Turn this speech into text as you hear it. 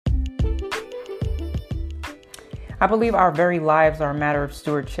I believe our very lives are a matter of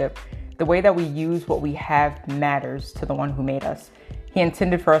stewardship. The way that we use what we have matters to the one who made us. He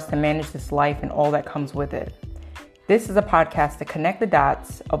intended for us to manage this life and all that comes with it. This is a podcast to connect the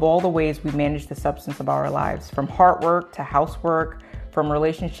dots of all the ways we manage the substance of our lives, from hard work to housework, from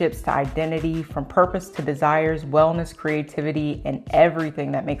relationships to identity, from purpose to desires, wellness, creativity, and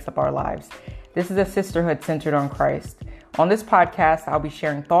everything that makes up our lives. This is a sisterhood centered on Christ. On this podcast, I'll be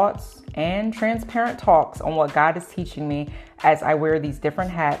sharing thoughts and transparent talks on what God is teaching me as I wear these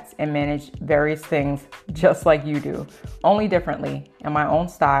different hats and manage various things just like you do, only differently, in my own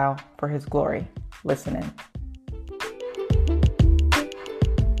style for His glory. Listen in.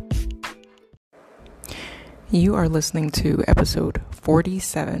 You are listening to episode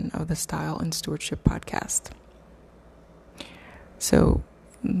 47 of the Style and Stewardship Podcast. So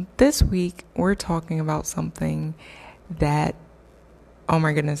this week we're talking about something that, oh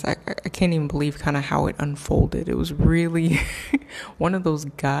my goodness, I can't even believe kind of how it unfolded. It was really one of those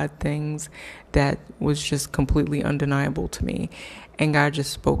God things that was just completely undeniable to me. And God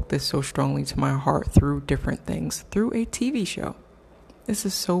just spoke this so strongly to my heart through different things, through a TV show. This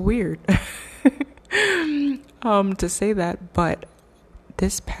is so weird to say that, but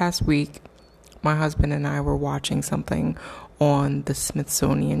this past week, my husband and I were watching something on the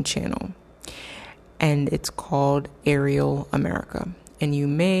Smithsonian Channel, and it's called Aerial America. And you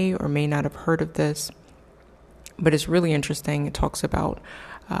may or may not have heard of this, but it's really interesting. It talks about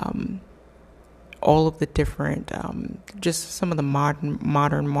all of the different, just some of the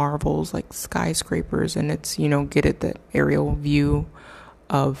modern marvels like skyscrapers, and it's, get it, the aerial view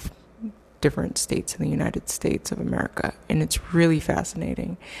of different states in the United States of America. And it's really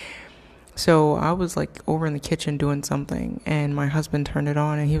fascinating. So I was like over in the kitchen doing something, and my husband turned it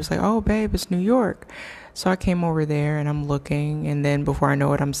on and he was like, "Oh babe, it's New York." So I came over there and I'm looking, and then before I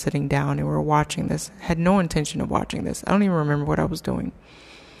know it, I'm sitting down and we're watching this. Had no intention of watching this. I don't even remember what I was doing.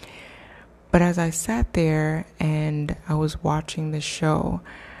 But as I sat there and I was watching this show,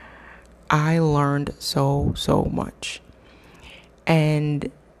 I learned so much.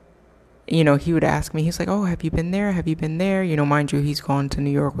 And he would ask me, he's like, "Oh, have you been there? Have you been there?" Mind you, he's gone to New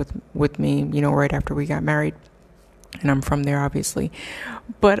York with me, right after we got married. And I'm from there, obviously.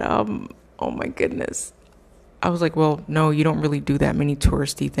 But, oh my goodness. I was like, well, no, you don't really do that many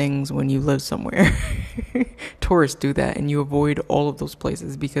touristy things when you live somewhere. Tourists do that, and you avoid all of those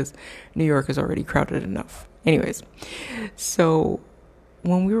places because New York is already crowded enough. Anyways, so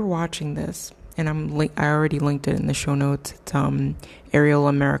when we were watching this, and I already linked it in the show notes. It's Aerial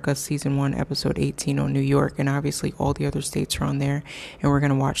America Season 1, Episode 18 on New York. And obviously all the other states are on there. And we're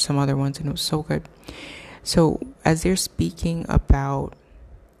going to watch some other ones. And it was so good. So as they're speaking about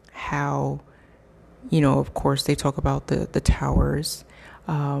how, of course, they talk about the towers.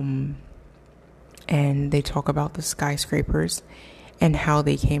 And they talk about the skyscrapers and how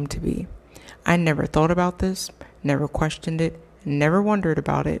they came to be. I never thought about this, never questioned it. Never wondered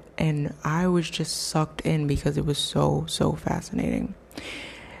about it, and I was just sucked in because it was so fascinating.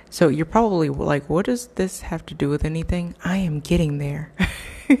 So you're probably like, what does this have to do with anything? I am getting there.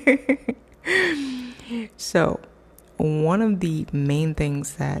 So one of the main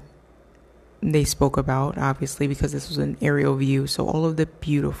things that they spoke about, obviously, because this was an aerial view, so all of the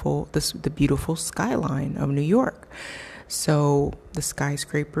beautiful skyline of New York. So the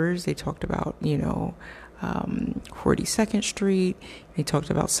skyscrapers, they talked about, 42nd Street. They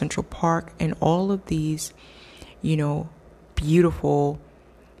talked about Central Park and all of these, beautiful,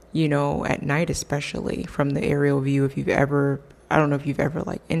 at night, especially from the aerial view. I don't know if you've ever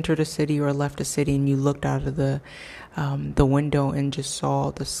like entered a city or left a city and you looked out of the window and just saw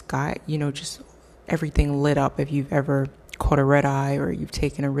the sky, just everything lit up. If you've ever caught a red eye or you've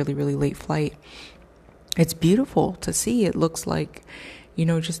taken a really, really late flight, it's beautiful to see. It looks like,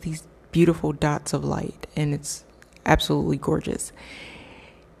 just these beautiful dots of light, and it's absolutely gorgeous.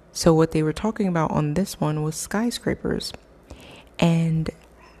 So what they were talking about on this one was skyscrapers. And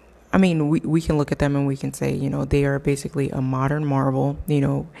I mean, we can look at them and we can say, they are basically a modern marvel.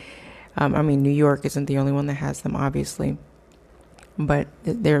 New York isn't the only one that has them, obviously, but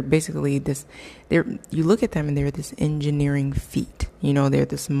they're basically you look at them and they're this engineering feat. They're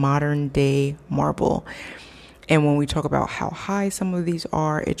this modern day marvel. And when we talk about how high some of these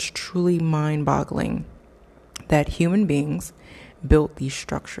are, it's truly mind-boggling that human beings built these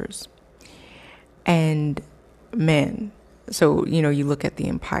structures. And man, so, you look at the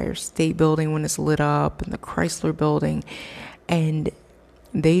Empire State Building when it's lit up and the Chrysler Building, and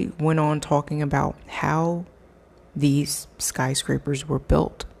they went on talking about how these skyscrapers were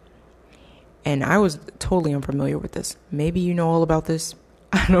built. And I was totally unfamiliar with this. Maybe you know all about this.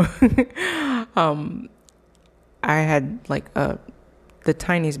 I don't I had like the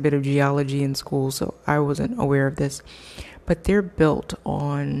tiniest bit of geology in school, so I wasn't aware of this. But they're built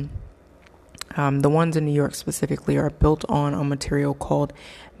on, the ones in New York specifically are built on a material called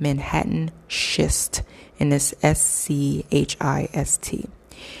Manhattan schist, and it's SCHIST.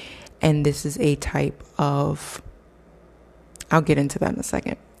 And this is a type of, I'll get into that in a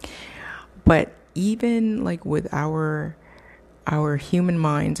second. But even like with our human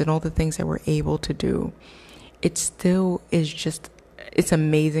minds and all the things that we're able to do, it still is just, it's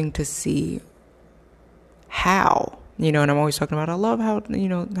amazing to see how, and I'm always talking about, I love how,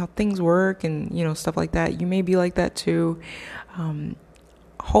 how things work and, stuff like that. You may be like that too.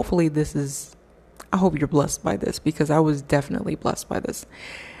 Hopefully I hope you're blessed by this, because I was definitely blessed by this.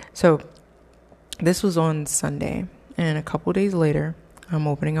 So this was on Sunday, and a couple days later, I'm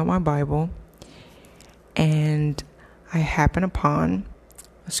opening up my Bible, and I happen upon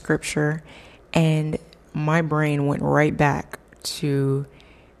a scripture, and my brain went right back to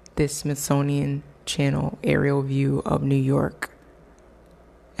this Smithsonian Channel aerial view of New York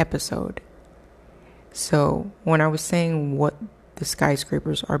episode. So when I was saying what the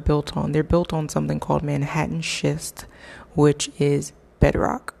skyscrapers are built on, they're built on something called Manhattan schist, which is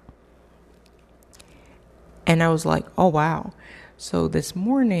bedrock. And I was like, oh wow. So this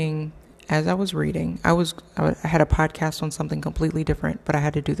morning, as I was reading, I had a podcast on something completely different, but I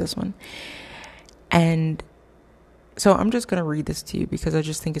had to do this one. And so I'm just going to read this to you, because I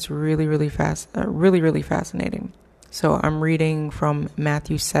just think it's really, really really fascinating. So I'm reading from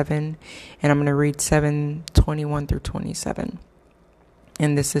Matthew 7, and I'm going to read 7:21 through 27.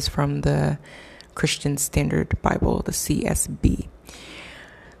 And this is from the Christian Standard Bible, the CSB.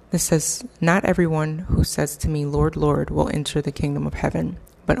 This says, "Not everyone who says to me, 'Lord, Lord,' will enter the kingdom of heaven,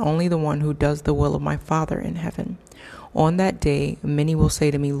 but only the one who does the will of my Father in heaven. On that day, many will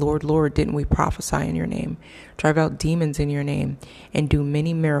say to me, 'Lord, Lord, didn't we prophesy in your name, drive out demons in your name, and do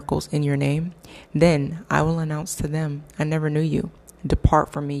many miracles in your name?' Then I will announce to them, 'I never knew you.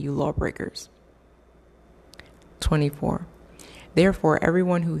 Depart from me, you lawbreakers.'" 24. "Therefore,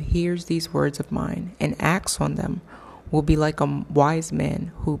 everyone who hears these words of mine and acts on them will be like a wise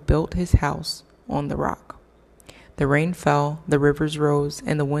man who built his house on the rock. The rain fell, the rivers rose,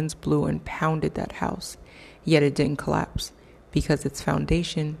 and the winds blew and pounded that house. Yet it didn't collapse, because its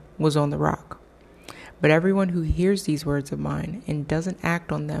foundation was on the rock. But everyone who hears these words of mine and doesn't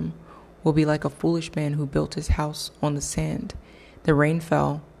act on them will be like a foolish man who built his house on the sand. The rain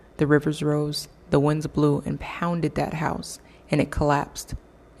fell, the rivers rose, the winds blew and pounded that house, and it collapsed.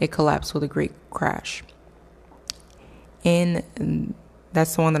 It collapsed with a great crash." And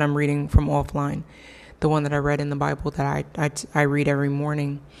that's the one that I'm reading from offline. The one that I read in the Bible that I read every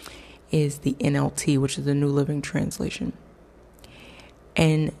morning is the NLT, which is the New Living Translation.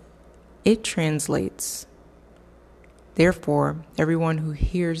 And it translates, "Therefore, everyone who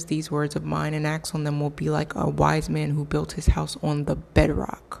hears these words of mine and acts on them will be like a wise man who built his house on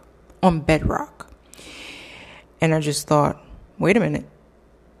bedrock. And I just thought, wait a minute.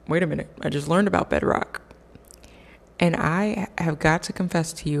 I just learned about bedrock. And I have got to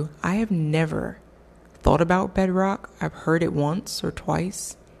confess to you, I have never thought about bedrock. I've heard it once or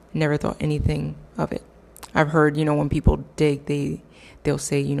twice, never thought anything of it. I've heard, when people dig, they'll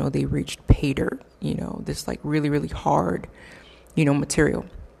say, they reached pay dirt, this like really, really hard, material.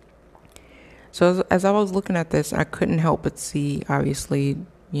 So as I was looking at this, I couldn't help but see, obviously,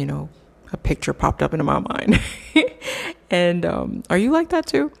 a picture popped up into my mind. And are you like that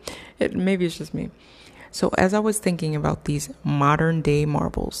too? Maybe it's just me. So as I was thinking about these modern day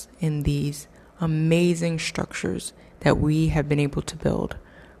marvels and these amazing structures that we have been able to build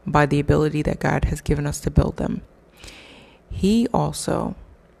by the ability that God has given us to build them, He also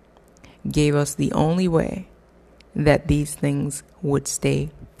gave us the only way that these things would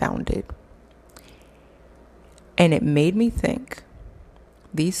stay founded. And it made me think,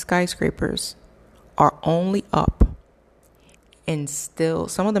 these skyscrapers are only up, and still,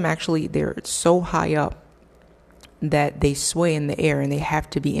 some of them actually, they're so high up that they sway in the air, and they have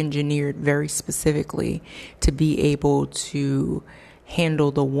to be engineered very specifically to be able to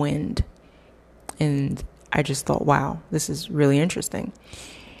handle the wind. And I just thought, wow, this is really interesting.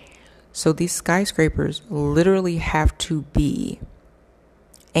 So these skyscrapers literally have to be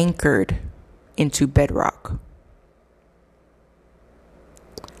anchored into bedrock.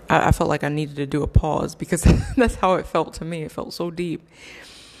 I felt like I needed to do a pause, because that's how it felt to me. It felt so deep.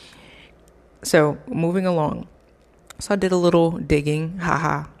 So moving along. So I did a little digging.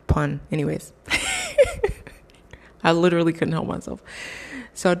 Haha, pun. Anyways. I literally couldn't help myself.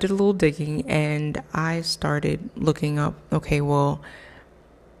 So I did a little digging, and I started looking up, okay, well,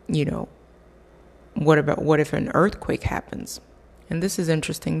 what if an earthquake happens? And this is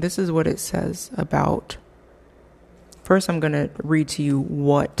interesting. This is what it says about. First, I'm going to read to you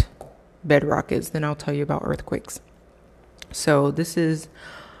what bedrock is. Then I'll tell you about earthquakes. So this is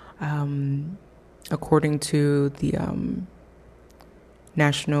according to the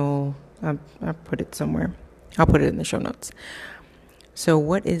National. I put it somewhere. I'll put it in the show notes. So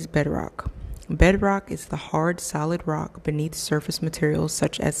what is bedrock? Bedrock is the hard, solid rock beneath surface materials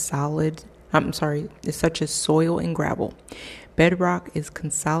such as soil and gravel. Bedrock is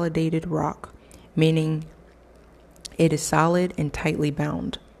consolidated rock, meaning it is solid and tightly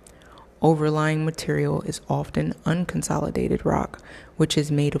bound. Overlying material is often unconsolidated rock, which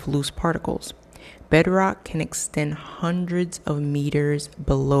is made of loose particles. Bedrock can extend hundreds of meters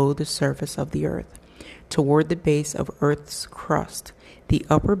below the surface of the earth, toward the base of Earth's crust. The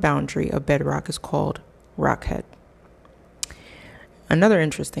upper boundary of bedrock is called rockhead. Another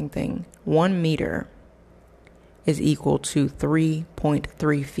interesting thing, 1 meter is equal to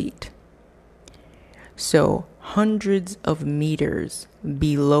 3.3 feet. So hundreds of meters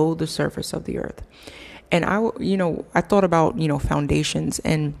below the surface of the earth. And I thought about, foundations.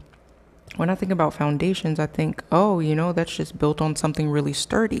 And when I think about foundations, I think, that's just built on something really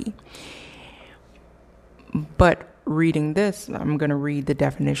sturdy. But reading this, I'm going to read the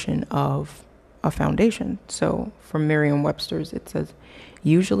definition of a foundation. So from Merriam-Webster's, it says,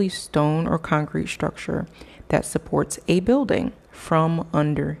 usually stone or concrete structure that supports a building from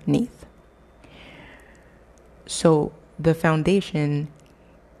underneath. So the foundation,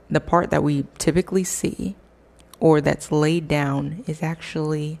 the part that we typically see or that's laid down, is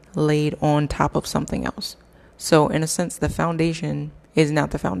actually laid on top of something else. So in a sense, the foundation is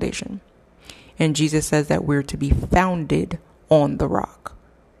not the foundation. And Jesus says that we're to be founded on the rock.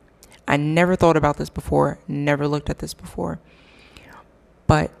 I never thought about this before, never looked at this before.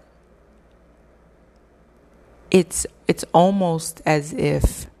 But it's almost as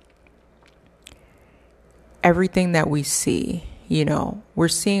if everything that we see, we're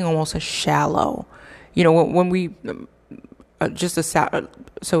seeing almost a shallow, when we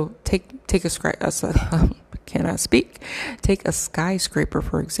so take can I speak? Take a skyscraper,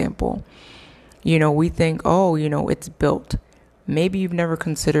 for example. We think, it's built. Maybe you've never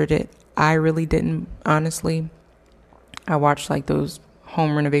considered it. I really didn't, honestly. I watch those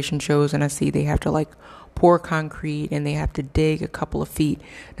home renovation shows and I see they have to pour concrete and they have to dig a couple of feet.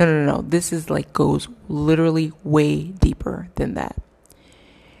 No. This is goes literally way deeper than that.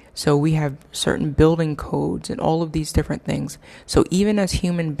 So we have certain building codes and all of these different things. So even as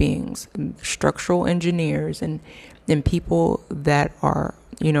human beings, structural engineers and people that are,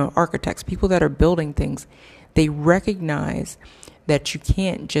 architects, people that are building things, they recognize that you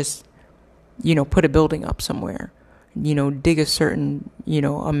can't just, put a building up somewhere, dig a certain,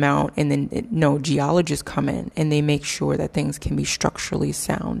 amount, and then, geologists come in and they make sure that things can be structurally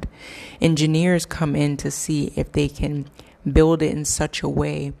sound. Engineers come in to see if they can build it in such a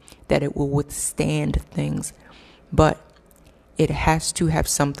way that it will withstand things, but it has to have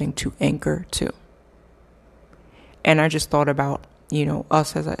something to anchor to. And I just thought about,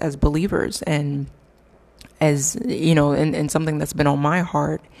 us as believers, and as, and something that's been on my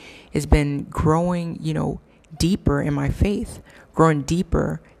heart has been growing, deeper in my faith, growing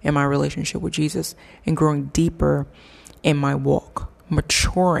deeper in my relationship with Jesus, and growing deeper in my walk,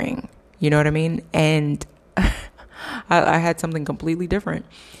 maturing, you know what I mean? And I had something completely different.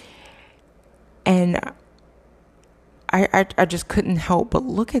 And I just couldn't help but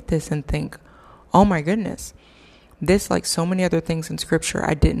look at this and think, oh my goodness, this, like so many other things in scripture,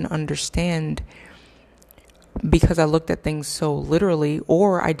 I didn't understand because I looked at things so literally,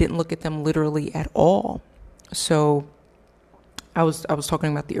 or I didn't look at them literally at all. So I was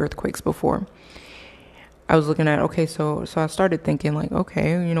talking about the earthquakes before. I was looking at, okay, so I started thinking like,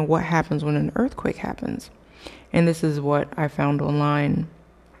 okay, what happens when an earthquake happens? And this is what I found online.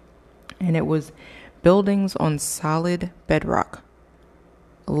 And it was buildings on solid bedrock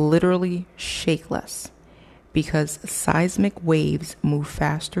literally shake less because seismic waves move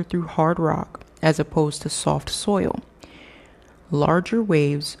faster through hard rock as opposed to soft soil. Larger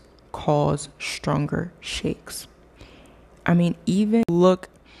waves cause stronger shakes. I mean, even look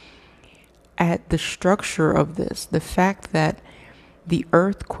at the structure of this, the fact that the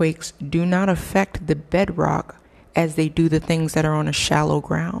earthquakes do not affect the bedrock as they do the things that are on a shallow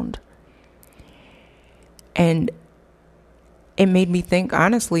ground. And it made me think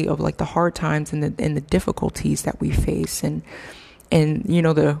honestly of like the hard times and the difficulties that we face and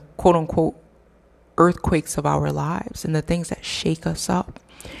the quote unquote earthquakes of our lives and the things that shake us up.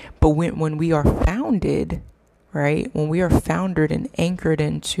 But when we are founded right? When we are founded and anchored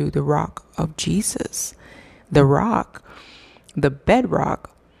into the rock of Jesus, the rock, the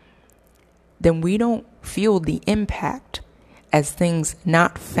bedrock, then we don't feel the impact as things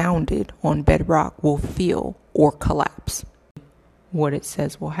not founded on bedrock will feel or collapse. What it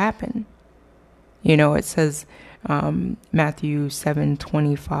says will happen. It says, Matthew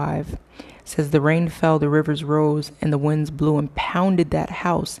 7:25 says, the rain fell, the rivers rose, and the winds blew and pounded that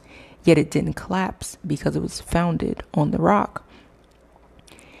house, yet it didn't collapse because it was founded on the rock.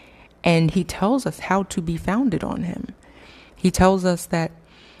 And he tells us how to be founded on him. He tells us that,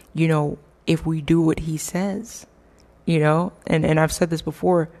 if we do what he says, and I've said this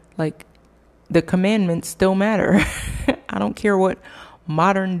before, like, the commandments still matter. I don't care what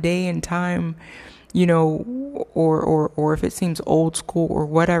modern day and time, or if it seems old school or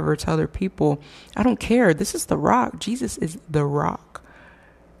whatever to other people. I don't care. This is the rock. Jesus is the rock.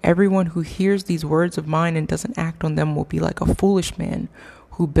 Everyone who hears these words of mine and doesn't act on them will be like a foolish man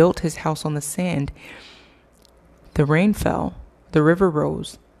who built his house on the sand. The rain fell, the river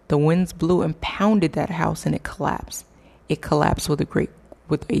rose, the winds blew and pounded that house, and it collapsed. It collapsed with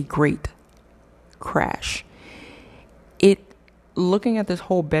a great crash. Looking at this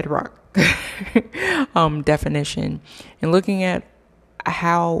whole bedrock definition and looking at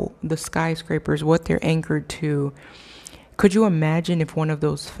how the skyscrapers, what they're anchored to, could you imagine if one of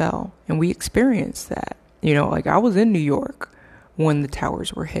those fell? And we experienced that. Like, I was in New York when the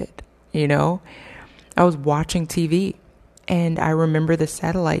towers were hit. I was watching TV and I remember the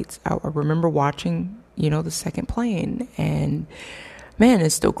satellites. I remember watching, the second plane, and man,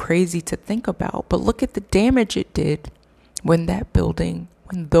 it's still crazy to think about. But look at the damage it did when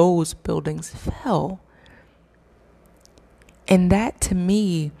those buildings fell. And that, to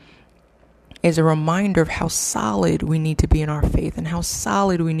me, is a reminder of how solid we need to be in our faith and how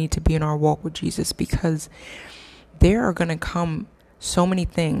solid we need to be in our walk with Jesus, because there are going to come so many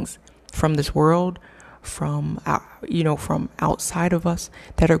things from this world, from outside of us,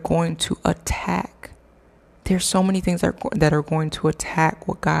 that are going to attack. There's so many things that are going to attack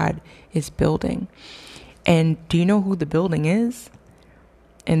what God is building. And do you know who the building is?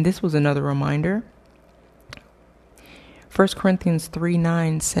 And this was another reminder. 1 Corinthians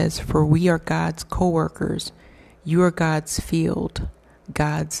 3:9 says, for we are God's co-workers. You are God's field,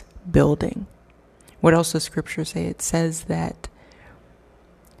 God's building. What else does scripture say? It says that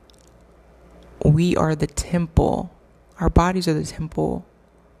we are the temple. Our bodies are the temple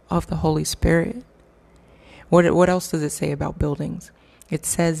of the Holy Spirit. What else does it say about buildings? It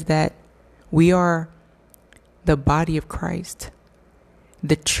says that we are the body of Christ.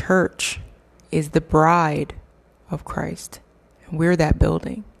 The church is the bride of Christ. And we're that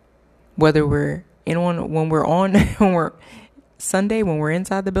building. Whether we're when we're Sunday, when we're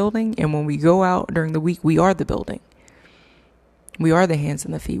inside the building, and when we go out during the week, we are the building. We are the hands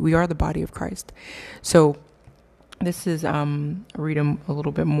and the feet. We are the body of Christ. So this is read a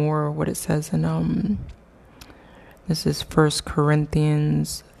little bit more what it says in this is 1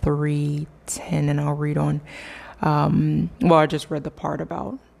 Corinthians 3:10, and I'll read on. I just read the part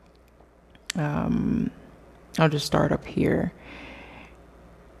about, I'll just start up here.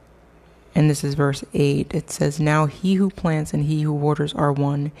 And this is verse 8. It says, now he who plants and he who waters are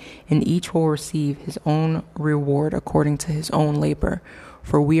one, and each will receive his own reward according to his own labor.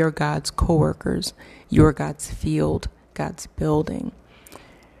 For we are God's co-workers. You are God's field, God's building.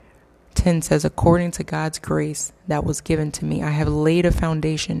 10 says, according to God's grace that was given to me, I have laid a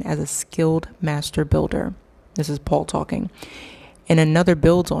foundation as a skilled master builder. This is Paul talking. And another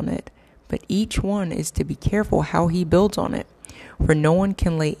builds on it. But each one is to be careful how he builds on it. For no one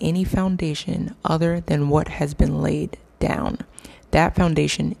can lay any foundation other than what has been laid down. That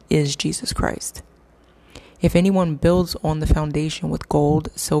foundation is Jesus Christ. If anyone builds on the foundation with gold,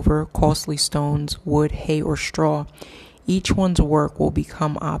 silver, costly stones, wood, hay, or straw, each one's work will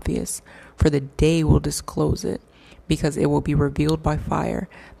become obvious, for the day will disclose it, because it will be revealed by fire.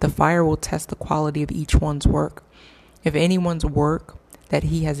 The fire will test the quality of each one's work. If anyone's work that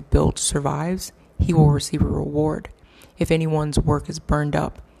he has built survives, he will receive a reward. If anyone's work is burned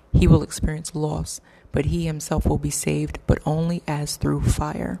up, he will experience loss, but he himself will be saved, but only as through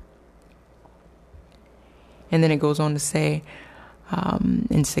fire. And then it goes on to say,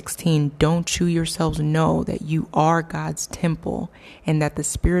 in 16, don't you yourselves know that you are God's temple and that the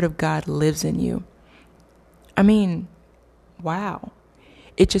Spirit of God lives in you? I mean, wow.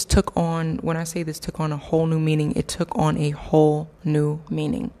 It just took on, when I say this took on a whole new meaning, it took on a whole new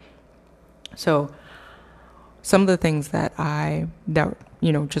meaning. So some of the things that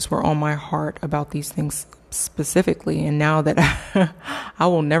just were on my heart about these things specifically, and now that I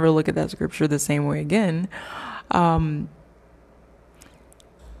will never look at that scripture the same way again, when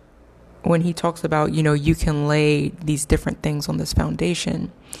he talks about, you can lay these different things on this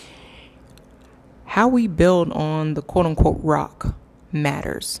foundation, how we build on the quote unquote rock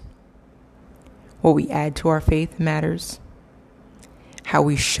matters. What we add to our faith matters. How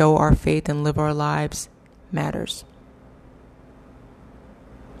we show our faith and live our lives matters.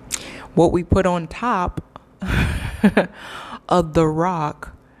 What we put on top of the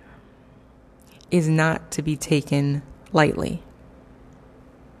rock is not to be taken lightly.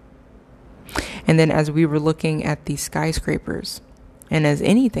 And then as we were looking at these skyscrapers, and as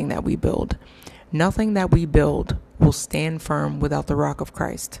anything that we build, nothing that we build will stand firm without the rock of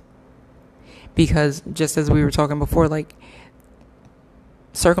Christ. Because just as we were talking before, like,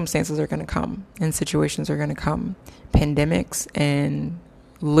 circumstances are going to come and situations are going to come, pandemics, and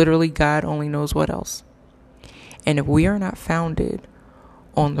literally God only knows what else. And if we are not founded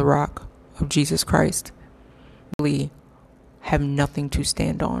on the rock of Jesus Christ, we really have nothing to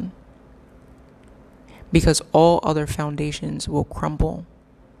stand on. Because all other foundations will crumble.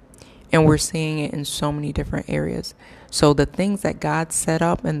 And we're seeing it in so many different areas. So the things that God set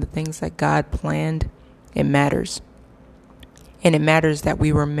up and the things that God planned, it matters. And it matters that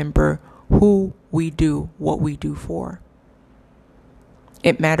we remember who we do what we do for.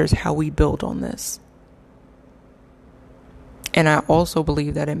 It matters how we build on this. And I also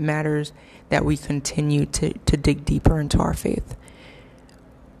believe that it matters that we continue to dig deeper into our faith.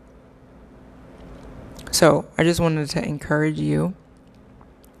 So I just wanted to encourage you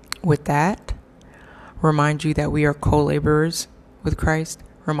with that. Remind you that we are co-laborers with Christ.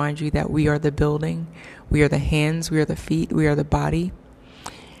 Remind you that we are the building. We are the hands. We are the feet. We are the body.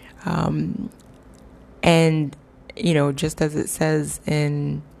 And, just as it says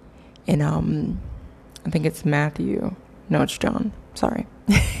in I think it's Matthew. No, it's John. Sorry.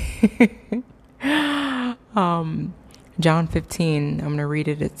 John 15, I'm going to read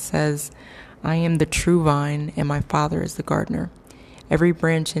it. It says, I am the true vine, and my Father is the gardener. Every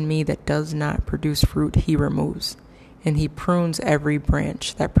branch in me that does not produce fruit, he removes. And he prunes every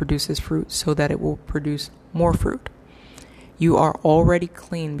branch that produces fruit so that it will produce more fruit. You are already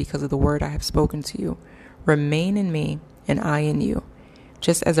clean because of the word I have spoken to you. Remain in me, and I in you.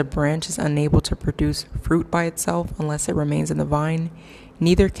 Just as a branch is unable to produce fruit by itself unless it remains in the vine,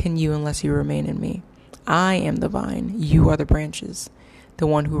 neither can you unless you remain in me. I am the vine, you are the branches. The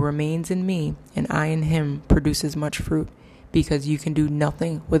one who remains in me and I in him produces much fruit, because you can do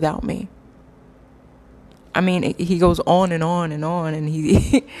nothing without me. I mean, he goes on and on and on, and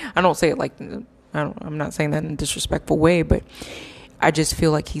he I don't say it like, I'm not saying that in a disrespectful way, but I just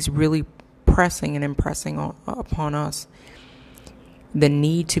feel like he's really pressing and impressing upon us the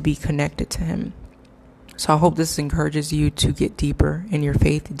need to be connected to him. So I hope this encourages you to get deeper in your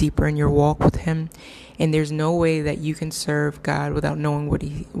faith, deeper in your walk with him. And there's no way that you can serve God without knowing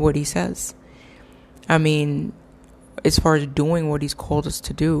what he says. I mean, as far as doing what he's called us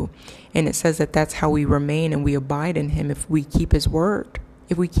to do. And it says that that's how we remain and we abide in him if we keep his word.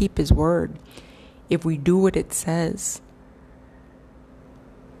 If we keep his word. If we do what it says.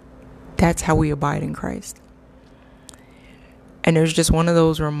 That's how we abide in Christ. And there's just one of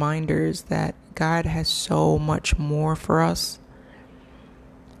those reminders that God has so much more for us.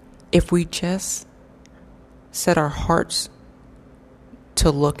 If we just set our hearts to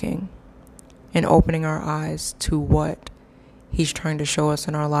looking and opening our eyes to what he's trying to show us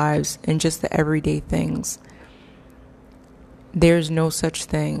in our lives and just the everyday things. There's no such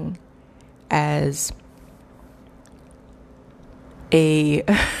thing as a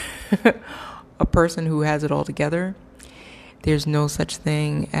person who has it all together. There's no such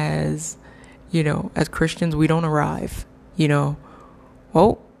thing as, as Christians, we don't arrive,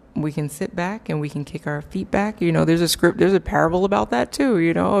 we can sit back and we can kick our feet back. There's a parable about that too,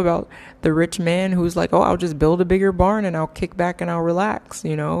 about the rich man who's like, I'll just build a bigger barn and I'll kick back and I'll relax,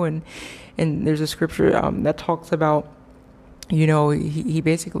 and there's a scripture that talks about, he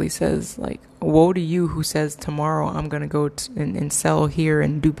basically says, like, woe to you who says tomorrow I'm going to go and sell here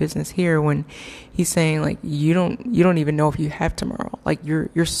and do business here, when he's saying, like, you don't even know if you have tomorrow. Like,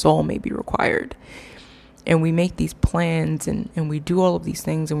 your soul may be required. And we make these plans and we do all of these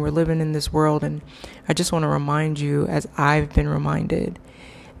things and we're living in this world. And I just want to remind you, as I've been reminded,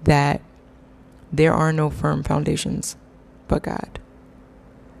 that there are no firm foundations but God.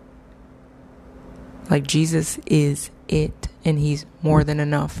 Like, Jesus is it, and he's more than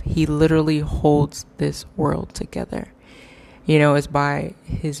enough. He literally holds this world together. It's by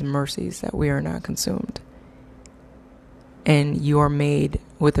his mercies that we are not consumed. And you are made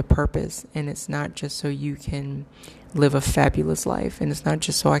with a purpose, and it's not just so you can live a fabulous life, and it's not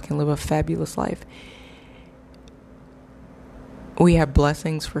just so I can live a fabulous life. we have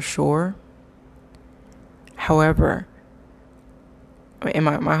blessings for sure. However, and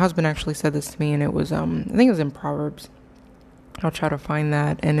my husband actually said this to me, and it was, I think it was in Proverbs. I'll try to find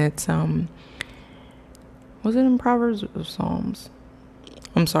that. And it's, was it in Proverbs or Psalms?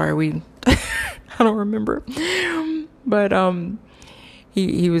 I'm sorry, I don't remember. But,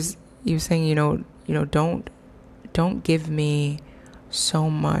 he was saying, don't give me so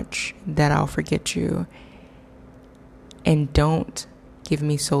much that I'll forget you, and don't give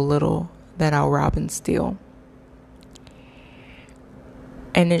me so little that I'll rob and steal.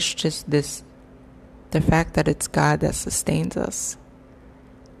 And it's just the fact that it's God that sustains us,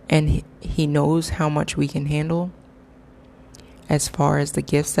 and he knows how much we can handle as far as the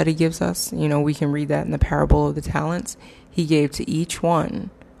gifts that he gives us. We can read that in the parable of the talents. He gave to each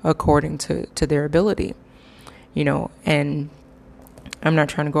one according to their ability, and I'm not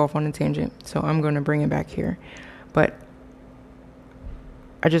trying to go off on a tangent, so I'm going to bring it back here. But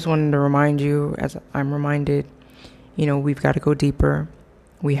I just wanted to remind you, as I'm reminded, we've got to go deeper.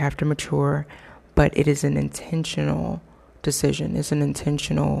 We have to mature, but it is an intentional decision. It's an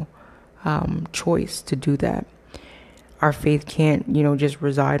intentional choice to do that. Our faith can't, just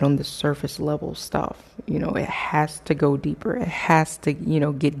reside on the surface level stuff. It has to go deeper. It has to,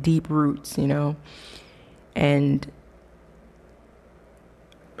 get deep roots, and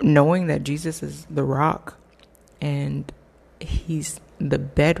knowing that Jesus is the rock and he's the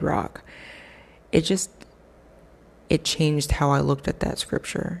bedrock, it changed how I looked at that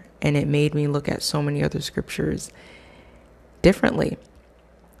scripture, and it made me look at so many other scriptures differently.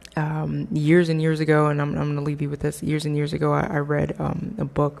 Years and years ago, and I'm going to leave you with this. Years and years ago, I read a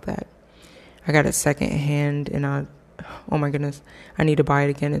book that I got at secondhand, and oh my goodness, I need to buy it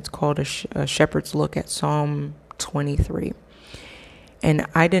again. It's called A Shepherd's Look at Psalm 23. And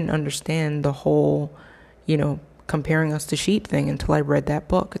I didn't understand the whole, comparing us to sheep thing until I read that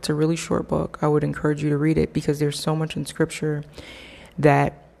book. It's a really short book. I would encourage you to read it, because there's so much in scripture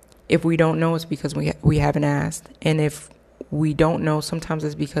that if we don't know, it's because we haven't asked. And if we don't know, sometimes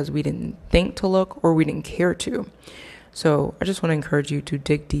it's because we didn't think to look, or we didn't care to. So I just want to encourage you to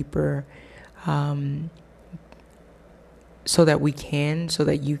dig deeper, so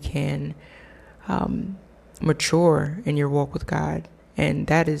that you can mature in your walk with God. And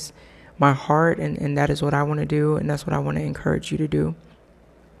that is my heart, and that is what I want to do, and that's what I want to encourage you to do.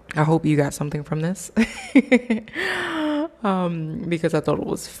 I hope you got something from this, because I thought it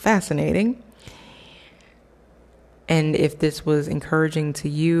was fascinating. And if this was encouraging to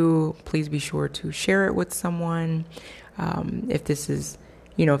you, please be sure to share it with someone. If this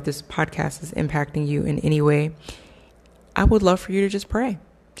podcast is impacting you in any way, I would love for you to just pray.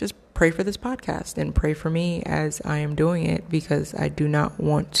 Just pray for this podcast and pray for me as I am doing it, because I do not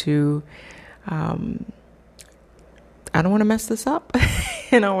want to, I don't want to mess this up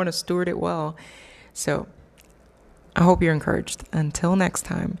and I want to steward it well. So I hope you're encouraged. Until next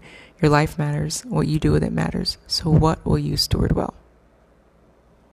time, your life matters. What you do with it matters. So what will you steward well?